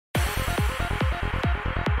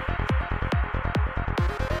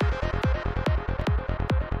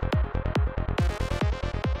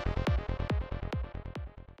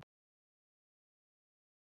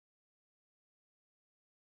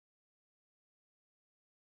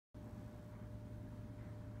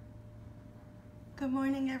Good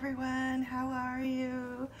morning, everyone. How are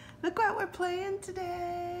you? Look what we're playing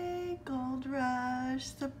today. Gold Rush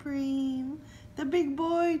Supreme. The big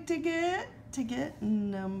boy ticket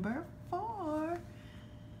number 4.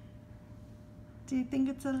 Do you think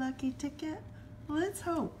it's a lucky ticket? Let's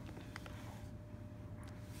hope.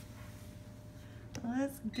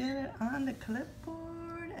 Let's get it on the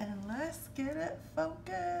clipboard and let's get it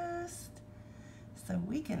focused so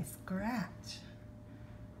we can scratch.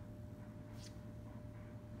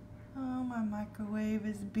 Oh, my microwave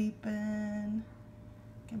is beeping.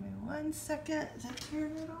 Give me 1 second to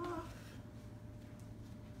turn it off.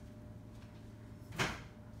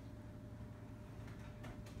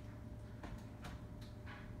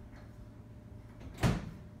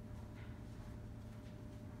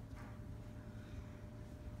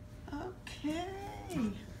 Okay.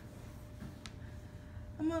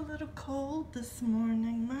 I'm a little cold this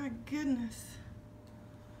morning, my goodness.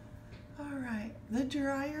 All right, the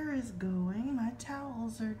dryer is going. My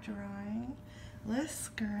towels are drying. Let's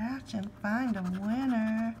scratch and find a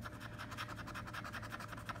winner.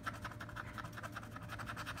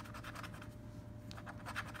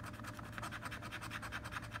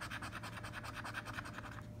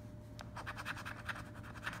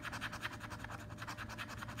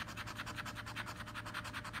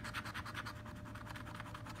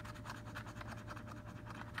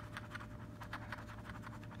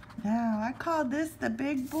 Now, I call this the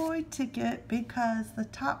big boy ticket because the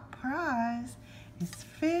top prize is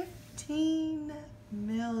 15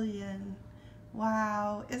 million.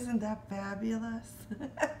 Wow, isn't that fabulous?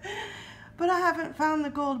 But I haven't found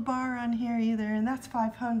the gold bar on here either, and that's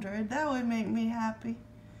 500. That would make me happy.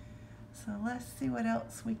 So let's see what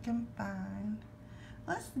else we can find.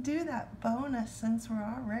 Let's do that bonus since we're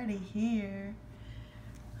already here.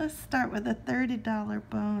 Let's start with a $30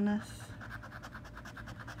 bonus.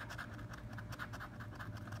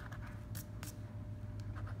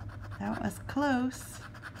 That was close.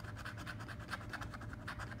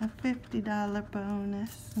 A $50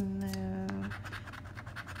 bonus, no.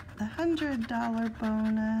 The $100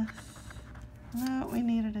 bonus, no, we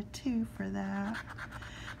needed a 2 for that.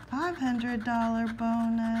 $500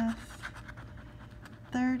 bonus,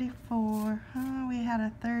 34, oh, we had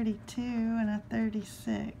a 32 and a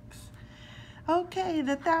 36. Okay,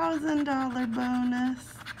 the $1,000 bonus,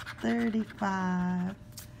 35.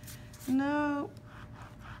 Nope.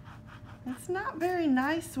 It's not very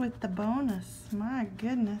nice with the bonus, my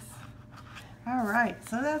goodness. All right,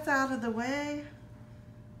 so that's out of the way.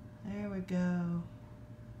 There we go.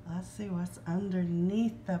 Let's see what's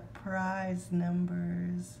underneath the prize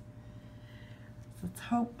numbers. Let's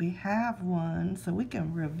hope we have one so we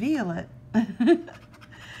can reveal it.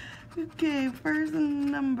 Okay, first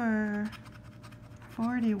number,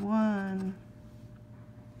 41.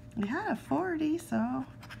 We had a 40, so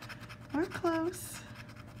we're close.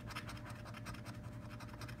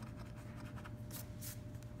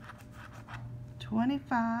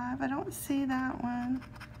 25, I don't see that one.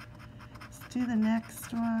 Let's do the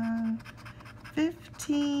next one.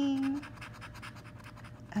 15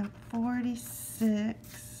 and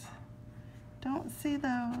 46. Don't see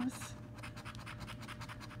those.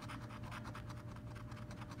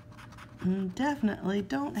 And definitely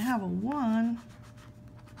don't have a 1.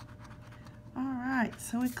 All right,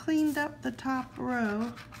 so we cleaned up the top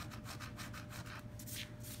row.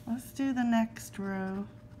 Let's do the next row.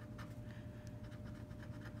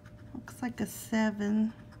 Looks like a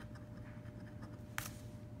 7.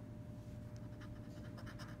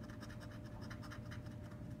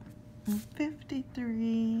 And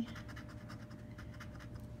 53,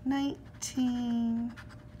 19,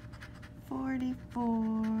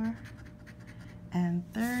 44, and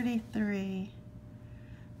 33.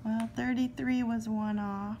 Well, 33 was 1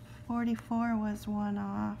 off. 44 was 1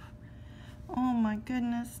 off. Oh my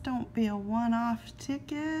goodness, don't be a 1-off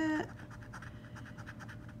ticket.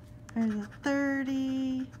 There's a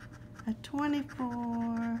 30, a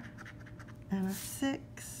 24, and a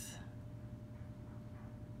 6.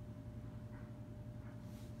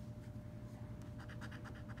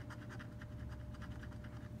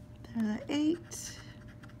 There's an 8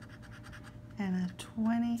 and a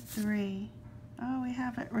 23. Oh, we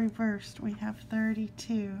have it reversed. We have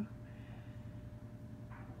 32.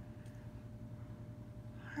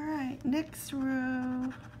 All right, next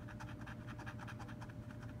row.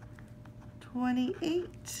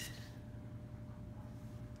 28,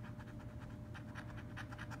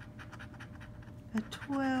 a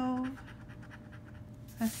 12,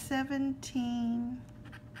 a 17,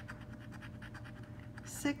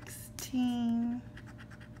 16,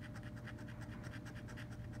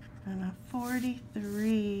 and a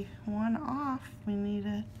 43. One off, we need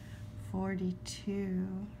a 42.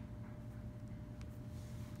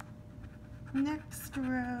 Next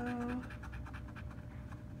row,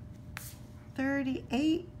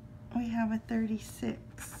 38, we have a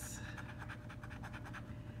 36,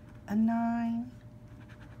 a 9,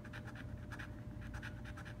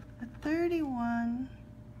 a 31,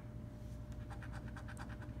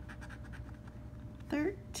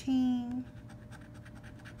 13,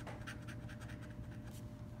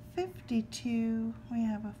 52, we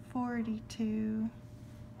have a 42,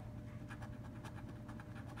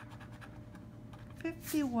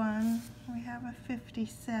 51, we have a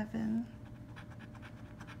 57,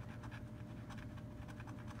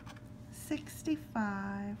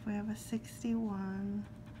 65, we have a 61,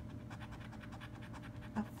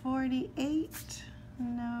 a 48,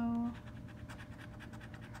 no,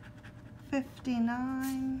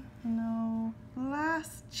 59, no,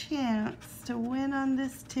 last chance to win on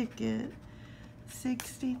this ticket,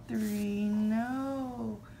 63,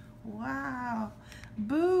 no, wow,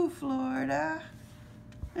 boo Florida.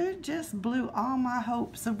 It just blew all my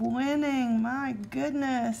hopes of winning. My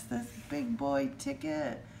goodness, this big boy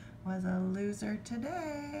ticket was a loser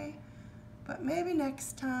today. But maybe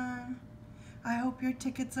next time. I hope your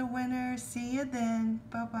ticket's a winner. See you then.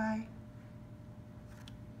 Bye-bye.